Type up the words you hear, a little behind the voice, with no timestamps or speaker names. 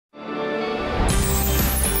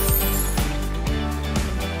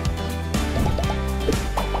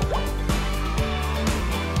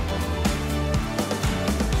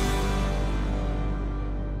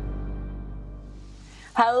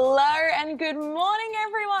Hello and good morning,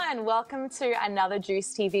 everyone. Welcome to another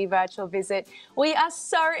Juice TV virtual visit. We are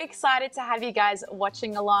so excited to have you guys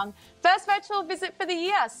watching along. First virtual visit for the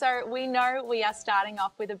year, so we know we are starting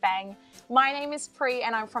off with a bang. My name is Pri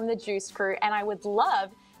and I'm from the Juice crew, and I would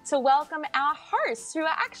love to welcome our hosts who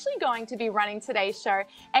are actually going to be running today's show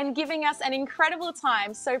and giving us an incredible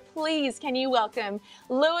time. So please, can you welcome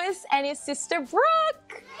Lewis and his sister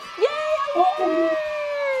Brooke? Yay!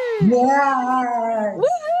 Yeah. Woohoo!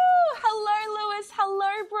 Hello, Lewis.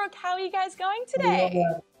 Hello, Brooke. How are you guys going today?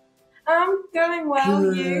 Yeah. I'm going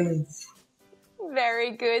well. Good. You?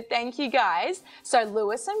 Very good. Thank you, guys. So,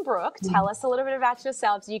 Lewis and Brooke, tell us a little bit about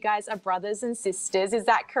yourselves. You guys are brothers and sisters. Is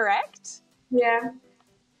that correct? Yeah.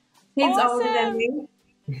 He's older than me.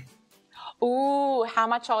 Ooh, how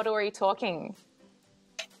much older are you talking?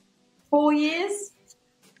 4 years.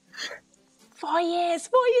 4 years.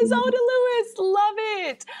 4 years older, Lewis. Love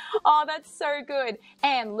it. Oh, that's so good.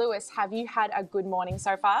 And Lewis, have you had a good morning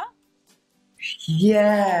so far?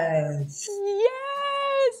 Yes.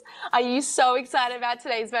 Yes. Are you so excited about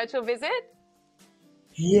today's virtual visit?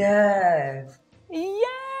 Yes.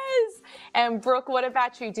 Yes. And Brooke, what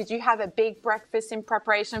about you? Did you have a big breakfast in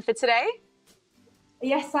preparation for today?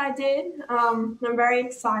 Yes, I did. I'm very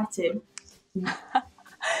excited.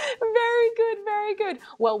 Very good, very good.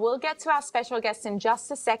 Well, we'll get to our special guest in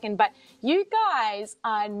just a second, but you guys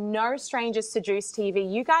are no strangers to Juice TV.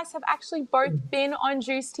 You guys have actually both been on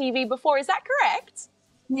Juice TV before. Is that correct?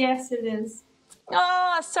 Yes, it is.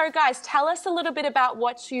 Oh, so guys, tell us a little bit about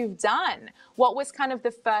what you've done. What was kind of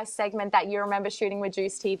the first segment that you remember shooting with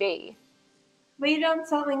Juice TV? We done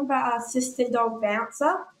something about our assistant dog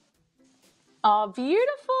Bouncer. Oh,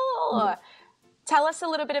 beautiful. Tell us a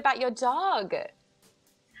little bit about your dog.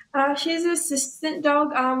 She's an assistant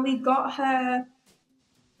dog. We got her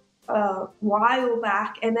a while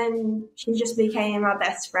back, and then she just became our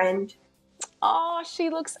best friend. Oh, she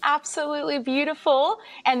looks absolutely beautiful.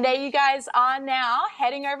 And there you guys are now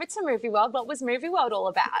heading over to Movie World. What was Movie World all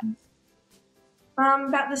about?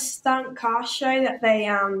 About the stunt car show that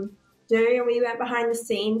they do, and we went behind the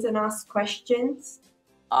scenes and asked questions.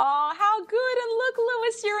 Oh, how good. And look,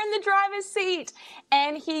 Lewis, you're in the driver's seat.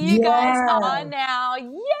 And here you guys are now.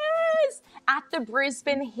 Yes, at the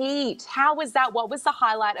Brisbane Heat. How was that? What was the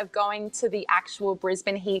highlight of going to the actual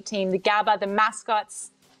Brisbane Heat team, the Gabba, the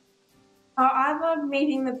mascots? Oh, I loved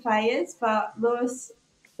meeting the players, but Lewis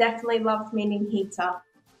definitely loved meeting Heater,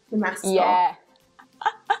 the mascot. Yeah.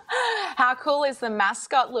 How cool is the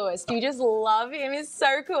mascot, Lewis? Do you just love him? He's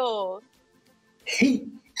so cool. He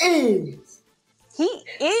is. He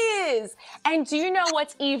is. And do you know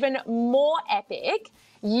what's even more epic?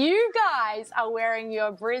 You guys are wearing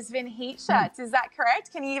your Brisbane Heat shirts. Is that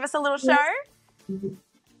correct? Can you give us a little show?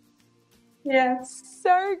 Yes.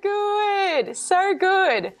 So good. So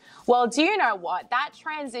good. Well, do you know what? That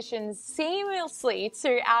transitions seamlessly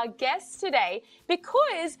to our guest today,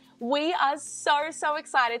 because we are so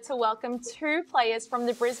excited to welcome two players from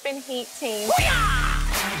the Brisbane Heat team.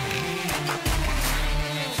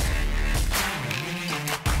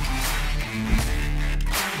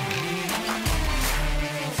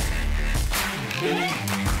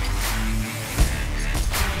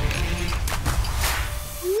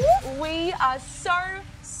 We are so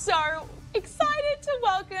excited to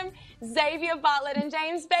welcome Xavier Bartlett and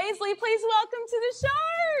James Bazley. Please welcome to the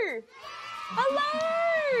show.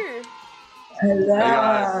 Hello. Hello. Hey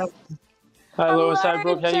guys. Hi Lewis, Hello hey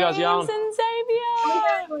Brooke, to how you guys James going? and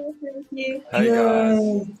Xavier. Thank you. Hey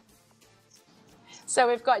guys. So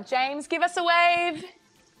we've got James, give us a wave.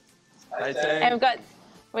 Hey And team.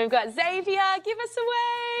 we've got Xavier, give us a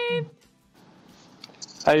wave.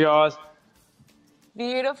 Hey guys.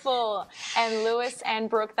 Beautiful. And Lewis and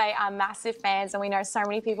Brooke, they are massive fans, and we know so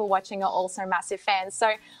many people watching are also massive fans.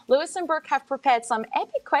 So Lewis and Brooke have prepared some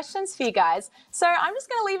epic questions for you guys. So I'm just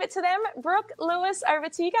going to leave it to them. Brooke, Lewis, over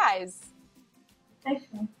to you guys. Okay.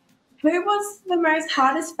 Who was the most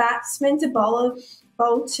hardest batsman to bowl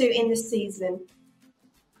to in the season?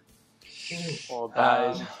 Well,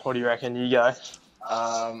 guys, what do you reckon? You go.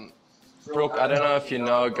 Brooke, I don't know if you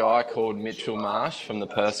know a guy called Mitchell Marsh from the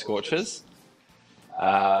Perth Scorchers.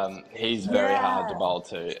 He's very hard to bowl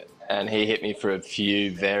to, and he hit me for a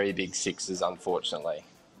few very big sixes, unfortunately.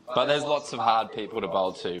 But there's lots of hard people to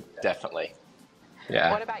bowl to, definitely. Yeah.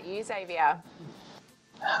 What about you, Xavier?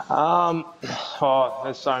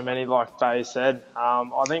 There's so many, like Faye said.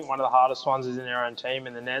 I think one of the hardest ones is in our own team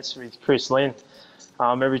in the nets with Chris Lynn.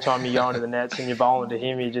 Every time you go into the nets and you're bowling to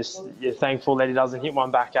him, you're thankful that he doesn't hit one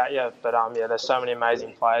back at you. But yeah, there's so many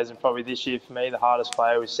amazing players, and probably this year for me, the hardest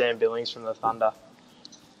player was Sam Billings from the Thunder.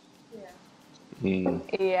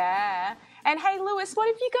 Yeah. And hey, Lewis, what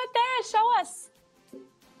have you got there? Show us.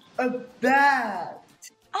 A bat.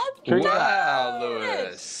 A Wow, bat.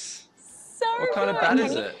 Lewis. So What kind of good. bat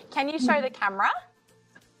is it? Can you show the camera?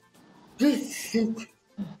 This is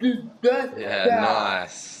the bat. Yeah,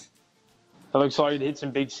 nice. It looks like you'd hit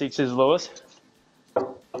some big sixes, Lewis.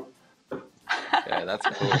 Yeah, that's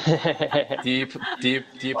cool. Do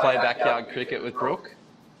you play backyard cricket with Brooke?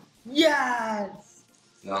 Yes.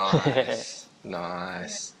 Nice,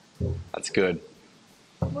 nice. That's good.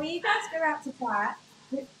 When you guys go out to bat,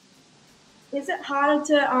 is it harder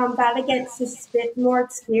to bat against the more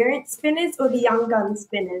experienced spinners or the young gun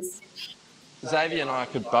spinners? Xavier and I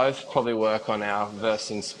could both probably work on our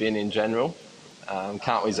versing spin in general.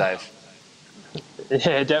 Can't we, Xav?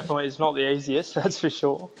 Yeah, definitely. It's not the easiest, that's for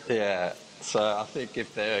sure. Yeah. So I think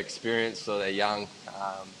if they're experienced or they're young,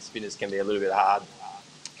 spinners can be a little bit hard.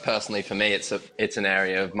 Personally, for me, it's an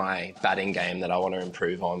area of my batting game that I want to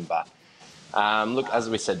improve on. But look, as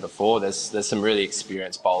we said before, there's some really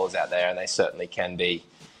experienced bowlers out there, and they certainly can be.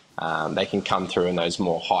 They can come through in those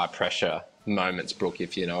more high pressure moments, Brooke,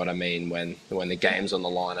 if you know what I mean. When the game's on the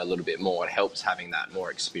line a little bit more, it helps having that more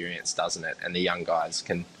experience, doesn't it? And the young guys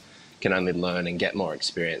can only learn and get more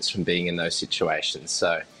experience from being in those situations.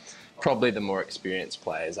 So probably the more experienced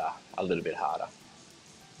players are a little bit harder.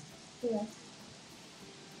 Yeah.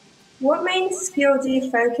 What main skill do you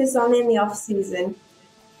focus on in the off season?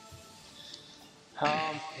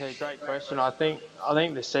 Yeah, great question. I think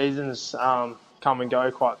the seasons come and go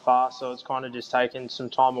quite fast, so it's kind of just taking some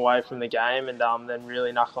time away from the game and then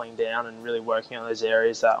really knuckling down and really working on those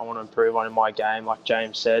areas that I want to improve on in my game. Like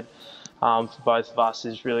James said, for both of us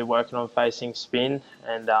is really working on facing spin,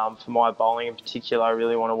 and for my bowling in particular, I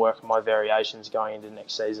really want to work on my variations going into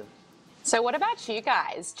next season. So what about you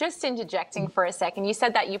guys? Just interjecting for a second, you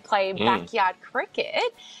said that you play backyard cricket.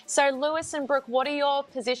 So Lewis and Brooke, what are your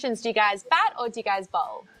positions? Do you guys bat or do you guys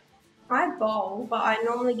bowl? I bowl, but I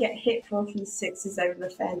normally get hit for a few sixes over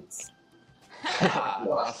the fence.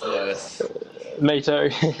 Nice, Lewis. Me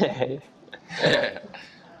too. Yeah.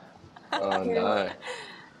 Oh no.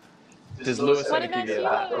 Does Lewis What ever give about you a you,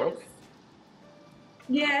 bat, Lewis? Brooke?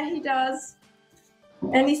 Yeah, he does.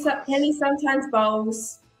 And he sometimes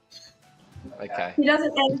bowls. Okay. He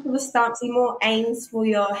doesn't aim for the stumps, he more aims for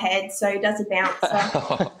your head, so he does a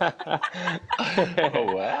bouncer.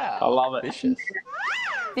 Oh wow. I love it. Vicious.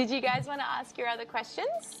 Did you guys want to ask your other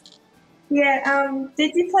questions? Yeah,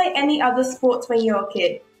 did you play any other sports when you were a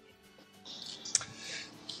kid?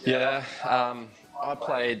 Yeah, I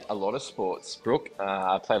played a lot of sports, Brooke.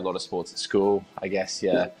 I played a lot of sports at school. I guess,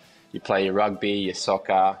 yeah, you play your rugby, your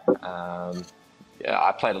soccer. Yeah,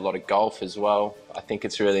 I played a lot of golf as well. I think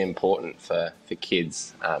it's really important for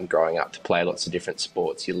kids growing up to play lots of different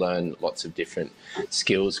sports. You learn lots of different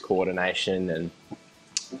skills, coordination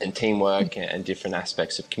and teamwork and different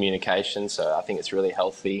aspects of communication. So I think it's really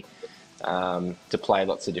healthy to play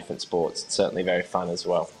lots of different sports. It's certainly very fun as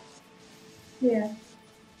well. Yeah.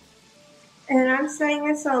 And I'm saying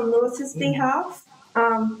this on Lewis's behalf.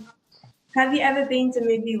 Have you ever been to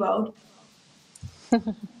Movie World?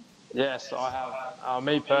 Yes, I have.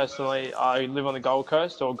 Me personally, I live on the Gold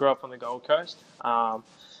Coast or grew up on the Gold Coast. So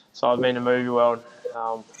I've been to Movie World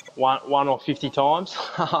one or 50 times.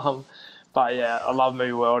 But yeah, I love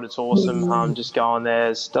Movie World. It's awesome. Just going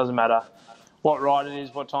there. It doesn't matter what ride it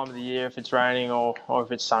is, what time of the year, if it's raining or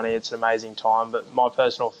if it's sunny, it's an amazing time. But my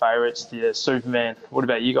personal favourite's the Superman. What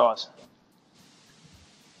about you guys?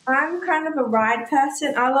 I'm kind of a ride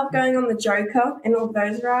person. I love going on the Joker and all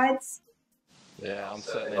those rides. Yeah, I'm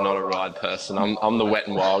certainly not a ride person. I'm the wet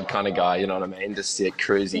and wild kind of guy, you know what I mean? Just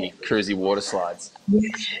cruisy water slides. Yeah.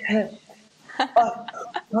 Yeah.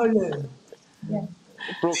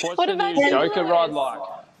 Brooke, what's What the about new you, Joker Lewis? ride like?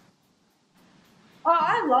 Oh,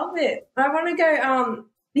 I love it. I want to go,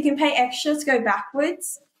 you can pay extra to go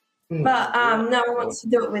backwards, but no one wants to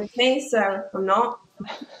do it with me, so I'm not.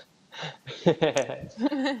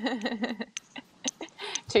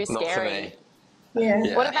 Too Not for scary. me. Yeah.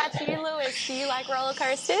 Yeah. What about you, Lewis? Do you like roller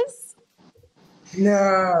coasters?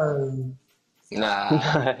 No.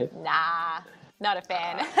 Nah, Nah, not a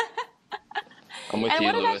fan. I'm with And you,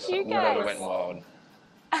 what about Lewis. you I'm not a guys? wet and wild.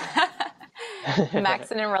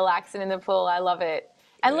 Maxing and relaxing in the pool. I love it.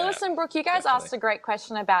 And Yeah, Lewis and Brooke, you guys definitely. asked a great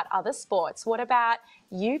question about other sports. What about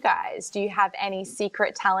you guys? Do you have any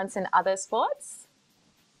secret talents in other sports?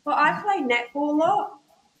 Well, I play netball a lot.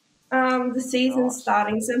 The season's Nice.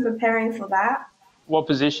 starting, so I'm preparing for that. What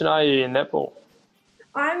position are you in netball?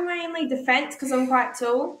 I'm mainly defence because I'm quite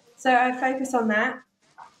tall, so I focus on that.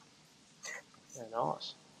 Yeah,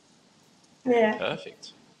 nice. Yeah.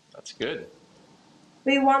 Perfect. That's good.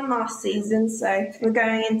 We won last season, so we're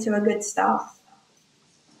going into a good start.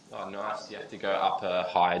 Oh, nice. You have to go up a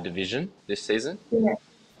higher division this season? Yeah.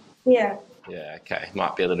 Yeah. Yeah, okay.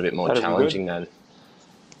 Might be a little bit more That'll be challenging then.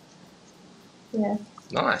 Yeah.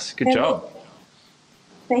 Nice. Good And job.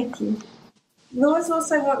 Thank you. Lewis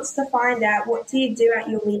also wants to find out, what do you do at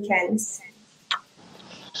your weekends?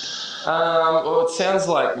 Well, it sounds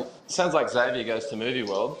like Xavier goes to Movie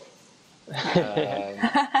World.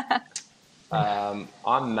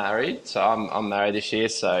 I'm married, so I'm married this year.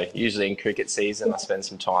 So usually in cricket season, I spend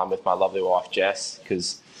some time with my lovely wife Jess,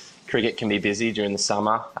 because cricket can be busy during the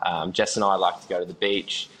summer. Jess and I like to go to the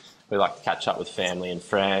beach. We like to catch up with family and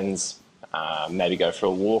friends. Maybe go for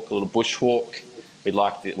a walk, a little bushwalk. We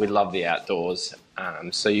love the outdoors.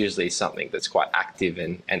 So usually something that's quite active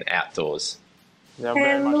and outdoors. Yeah, I'm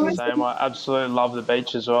very much the same. I absolutely love the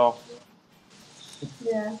beach as well.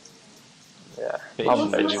 Yeah. Yeah, Beach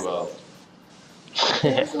love the Movie beach. World.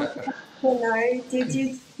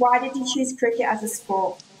 Why did you choose cricket as a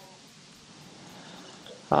sport?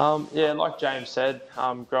 Yeah, like James said,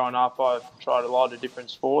 growing up I've tried a lot of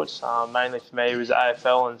different sports. Mainly for me it was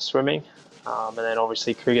AFL and swimming, and then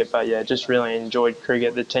obviously cricket. But yeah, just really enjoyed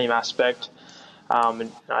cricket, the team aspect,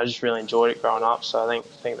 and I just really enjoyed it growing up. So I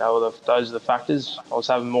think those are the factors. I was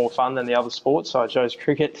having more fun than the other sports, so I chose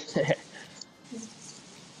cricket.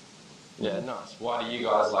 Yeah, nice. Why do you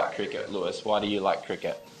guys like cricket, Lewis? Why do you like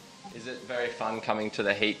cricket? Is it very fun coming to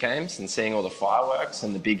the Heat games and seeing all the fireworks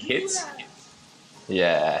and the big hits?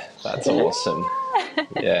 Yeah, that's awesome.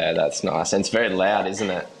 Yeah, that's nice. And it's very loud,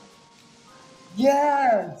 isn't it?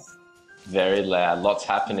 Yes. Very loud. Lots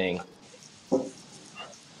happening.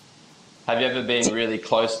 Have you ever been really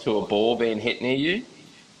close to a ball being hit near you?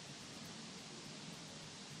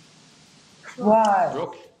 Why?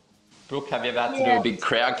 Brooke, have you ever had to do a big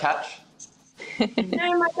crowd catch?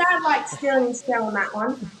 No, my dad likes stealing still on that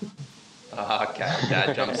one. Oh, okay.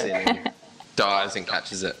 Dad jumps in and dives and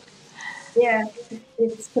catches it. Yeah,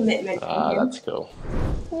 it's commitment. Ah, that's cool.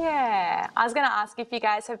 Yeah. I was going to ask if you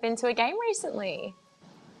guys have been to a game recently.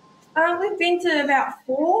 We've been to about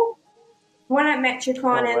 4. One at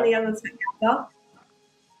Metricon and the others at Gather.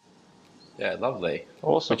 Yeah, lovely.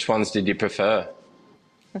 Awesome. Which ones did you prefer?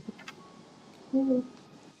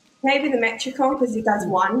 Maybe the Metricon, because you guys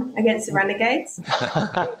won against the Renegades.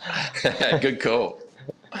 Good call.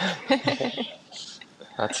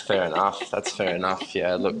 That's fair enough.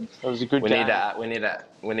 Yeah, look, It was a good game.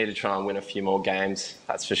 we need to try and win a few more games.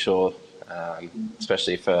 That's for sure.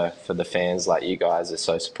 Especially for the fans like you guys are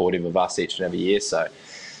so supportive of us each and every year. So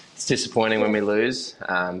it's disappointing when we lose,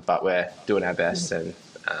 but we're doing our best, and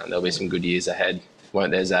there'll be some good years ahead,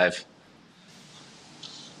 won't there, Xav?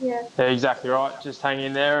 Yeah. Yeah, exactly right. Just hang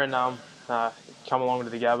in there and come along to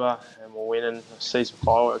the Gabba, and we'll win and see some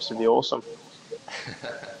fireworks. It'll be awesome.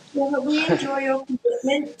 Yeah, but we enjoy your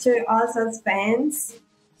commitment to us as fans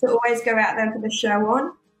to always go out there and put the show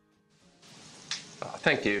on. Oh,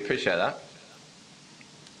 thank you. Appreciate that.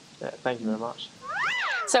 Yeah, thank you very much.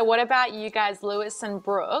 So what about you guys, Lewis and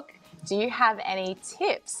Brooke? Do you have any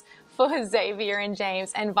tips for Xavier and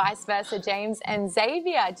James, and vice versa, James and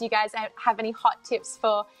Xavier? Do you guys have any hot tips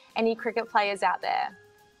for any cricket players out there?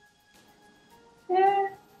 Yeah.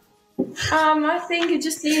 I think you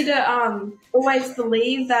just need to always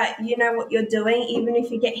believe that you know what you're doing, even if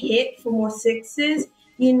you get hit for more sixes.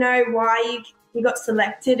 You know why you got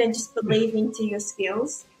selected, and just believe into your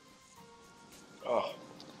skills. Oh,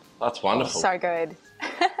 that's wonderful. So good.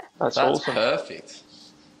 That's awesome. Perfect.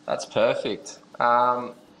 That's perfect.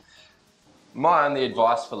 My only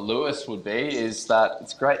advice for Lewis would be is that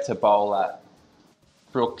it's great to bowl at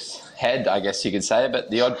Brooke's head, I guess you could say, but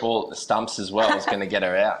the odd ball at the stumps as well is going to get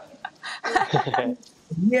her out.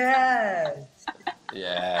 Yes.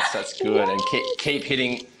 Yes, that's good. And keep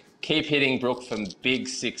hitting Brooke from big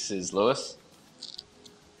sixes, Lewis.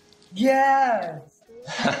 Yes.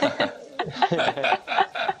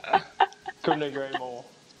 Couldn't agree more.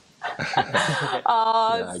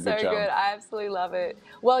 Oh, No, so good job. good. I absolutely love it.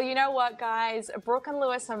 Well, you know what, guys? Brooke and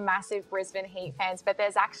Lewis are massive Brisbane Heat fans, but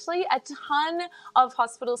there's actually a ton of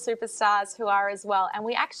hospital superstars who are as well. And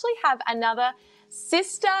we actually have another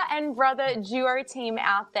sister and brother duo team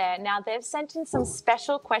out there. Now, they've sent in some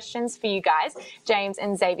special questions for you guys, James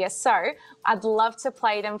and Xavier. So I'd love to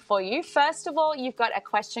play them for you. First of all, you've got a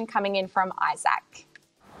question coming in from Isaac.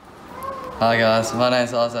 Hi guys, my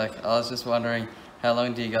name's Isaac. I was just wondering, how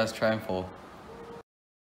long do you guys train for?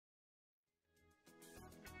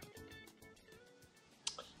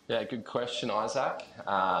 Yeah, good question, Isaac.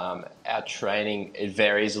 Our training, it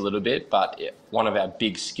varies a little bit, but one of our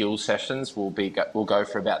big skill sessions will go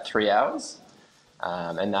for about 3 hours.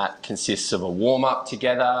 And that consists of a warm-up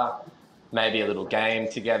together, maybe a little game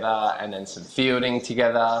together, and then some fielding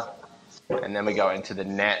together. And then we go into the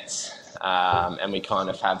nets, and we kind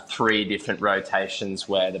of have 3 different rotations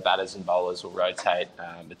where the batters and bowlers will rotate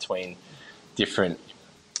between different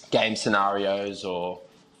game scenarios or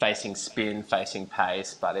facing spin, facing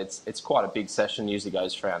pace. But it's quite a big session, usually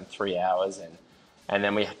goes for around 3 hours. And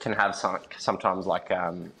then we can have sometimes like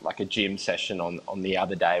a gym session on the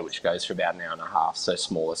other day, which goes for about an hour and a half, so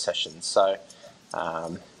smaller sessions. So,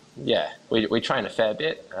 yeah, we train a fair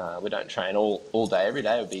bit. We don't train all day, every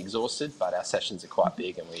day. We'll be exhausted, but our sessions are quite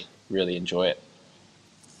big and we really enjoy it.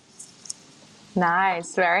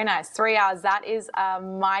 Nice, very nice. 3 hours, that is a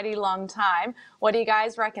mighty long time. What do you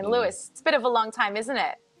guys reckon? Lewis, it's a bit of a long time, isn't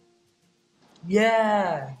it?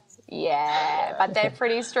 Yeah. Yeah, but they're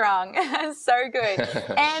pretty strong. So good.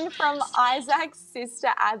 And from Isaac's sister,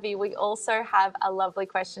 Abby, we also have a lovely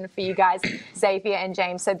question for you guys, Xavier and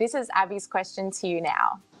James. So this is Abby's question to you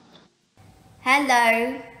now.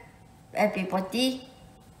 Hello, everybody.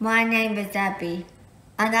 My name is Abby,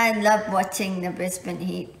 and I love watching the Brisbane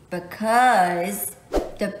Heat because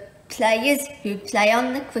the players who play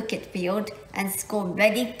on the cricket field and score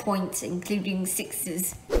many points, including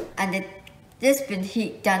sixes, and the Brisbane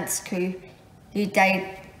Heat dance crew who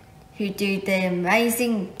do the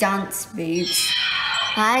amazing dance moves.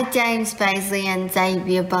 Hi, James, Bazley and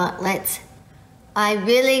Xavier Bartlett. I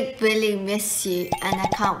really, really miss you, and I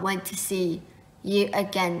can't wait to see you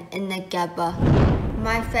again in the Gabba.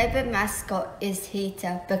 My favourite mascot is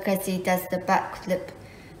Heater because he does the backflip.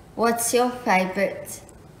 What's your favourite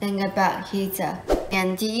thing about Heater?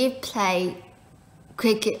 And do you play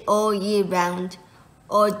cricket all year round,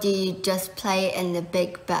 or do you just play it in the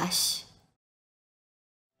Big Bash?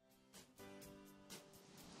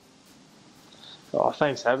 Oh,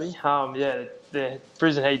 thanks, Abby. Yeah, the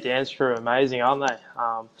Brisbane Heat dance crew are amazing, aren't they?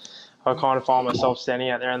 I kind of find myself standing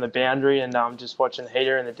out there on the boundary and just watching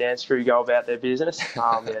Heater and the dance crew go about their business.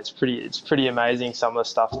 Yeah, it's pretty amazing, some of the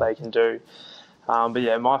stuff they can do. But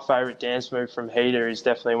yeah, my favourite dance move from Heater is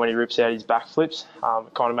definitely when he rips out his backflips.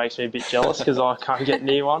 It kind of makes me a bit jealous because I can't get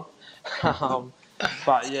near one.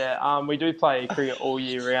 But yeah, we do play cricket all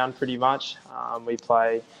year round pretty much. We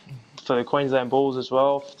play for the Queensland Bulls as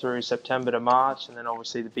well through September to March, and then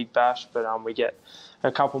obviously the Big Bash. But we get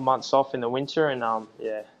a couple months off in the winter, and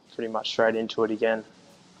yeah, pretty much straight into it again.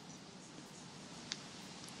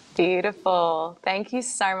 Beautiful. Thank you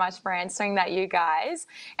so much for answering that, you guys.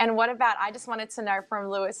 And what about, I just wanted to know from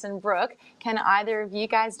Lewis and Brooke, can either of you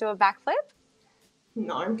guys do a backflip?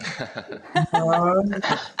 No.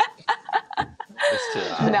 It's too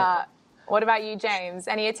hard. Nah. What about you, James?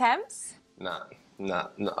 Any attempts? No.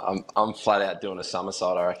 I'm flat out doing a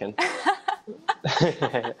somersault, I reckon.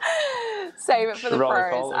 Save it for the Roly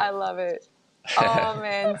pros. poly. I love it. Oh,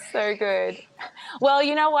 man, so good. Well,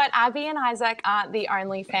 you know what? Abby and Isaac aren't the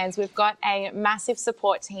only fans. We've got a massive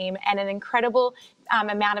support team and an incredible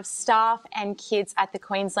amount of staff and kids at the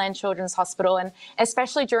Queensland Children's Hospital. And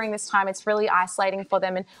especially during this time, it's really isolating for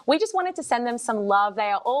them. And we just wanted to send them some love.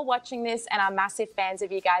 They are all watching this and are massive fans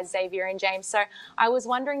of you guys, Xavier and James. So I was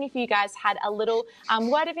wondering if you guys had a little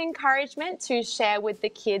word of encouragement to share with the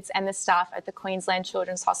kids and the staff at the Queensland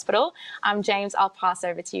Children's Hospital. James, I'll pass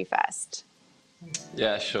over to you first.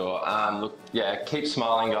 Yeah, sure. Look, yeah, keep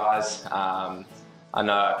smiling, guys. I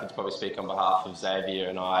know I can probably speak on behalf of Xavier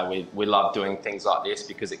and I. We love doing things like this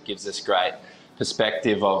because it gives us great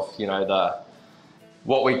perspective of, you know,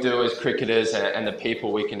 what we do as cricketers and the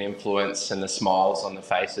people we can influence and the smiles on the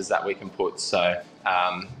faces that we can put. So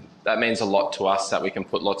that means a lot to us, that we can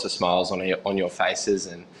put lots of smiles on your faces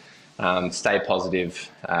and stay positive.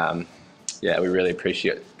 Yeah, we really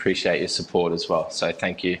appreciate your support as well. So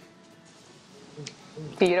thank you.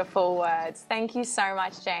 Beautiful words. Thank you so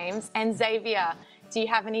much, James. And Xavier, do you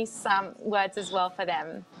have any words as well for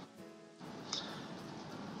them?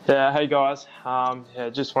 Yeah, hey guys. Yeah,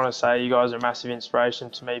 just want to say you guys are a massive inspiration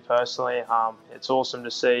to me personally. It's awesome to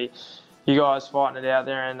see you guys fighting it out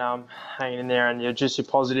there and hanging in there, and you're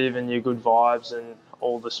positive and your good vibes and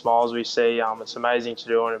all the smiles we see. It's amazing to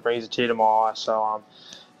do, and it brings a tear to my eye. So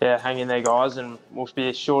yeah, hang in there, guys, and we'll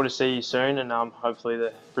be sure to see you soon. And hopefully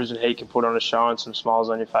the Brisbane Heat can put on a show and some smiles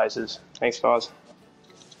on your faces. Thanks, guys.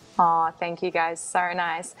 Oh, thank you guys. So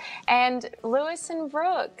nice. And Lewis and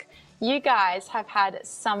Brooke, you guys have had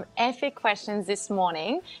some epic questions this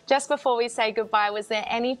morning. Just before we say goodbye, was there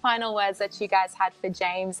any final words that you guys had for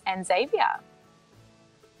James and Xavier?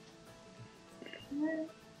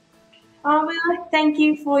 We'd like to thank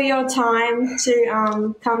you for your time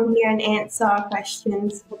to come here and answer our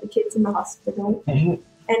questions for the kids in the hospital and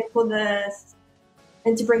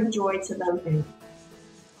to bring joy to them.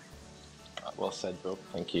 Well said, Brooke.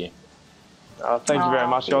 Thank you. Thank you very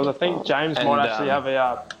much, guys. I think James And, might actually have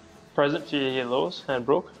a present for you here, Lewis and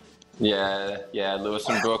Brooke. Yeah, Lewis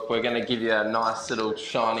and Brooke, we're going to give you a nice little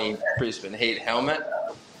shiny Brisbane Heat helmet.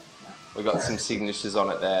 We've got some signatures on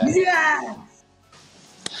it there. Yes!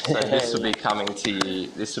 So this will be coming to you.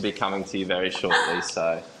 This will be coming to you very shortly.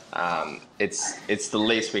 So it's the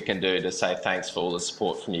least we can do to say thanks for all the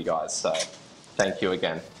support from you guys. So thank you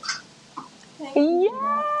again. Yes!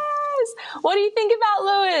 What do you think about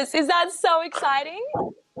Lewis? Is that so exciting?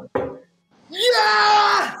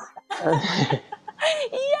 Yes!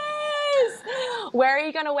 Yes! Where are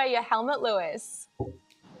you going to wear your helmet, Lewis?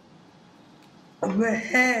 On my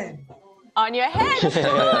head. On your head, of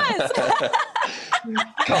course!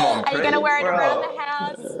 Come on, Are you going to wear it around the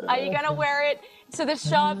house? Are you going to wear it to the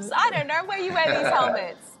shops? I don't know where you wear these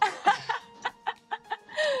helmets.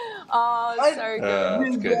 Oh, so good.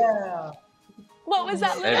 That's good. Yeah. What was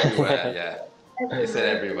that, Lewis? Everywhere, yeah. You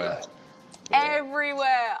said everywhere.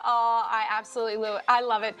 Everywhere. Oh, I absolutely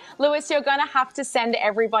love it. Lewis, you're going to have to send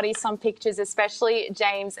everybody some pictures, especially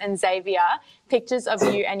James and Xavier, pictures of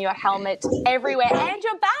you and your helmet everywhere and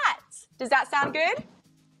your bat. Does that sound good?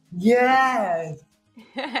 Yes.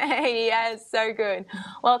 Yes, so good.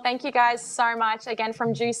 Well, thank you guys so much. Again,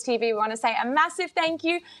 from Juice TV, we want to say a massive thank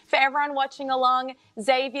you for everyone watching along.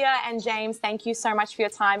 Xavier and James, thank you so much for your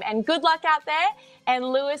time and good luck out there. And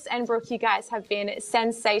Lewis and Brooke, you guys have been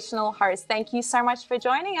sensational hosts. Thank you so much for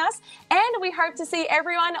joining us. And we hope to see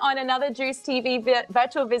everyone on another Juice TV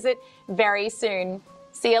virtual visit very soon.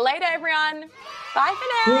 See you later, everyone. Bye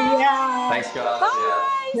for now. Yeah. Thanks, guys.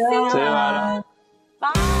 Bye. Yeah. See you later.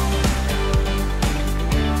 Bye.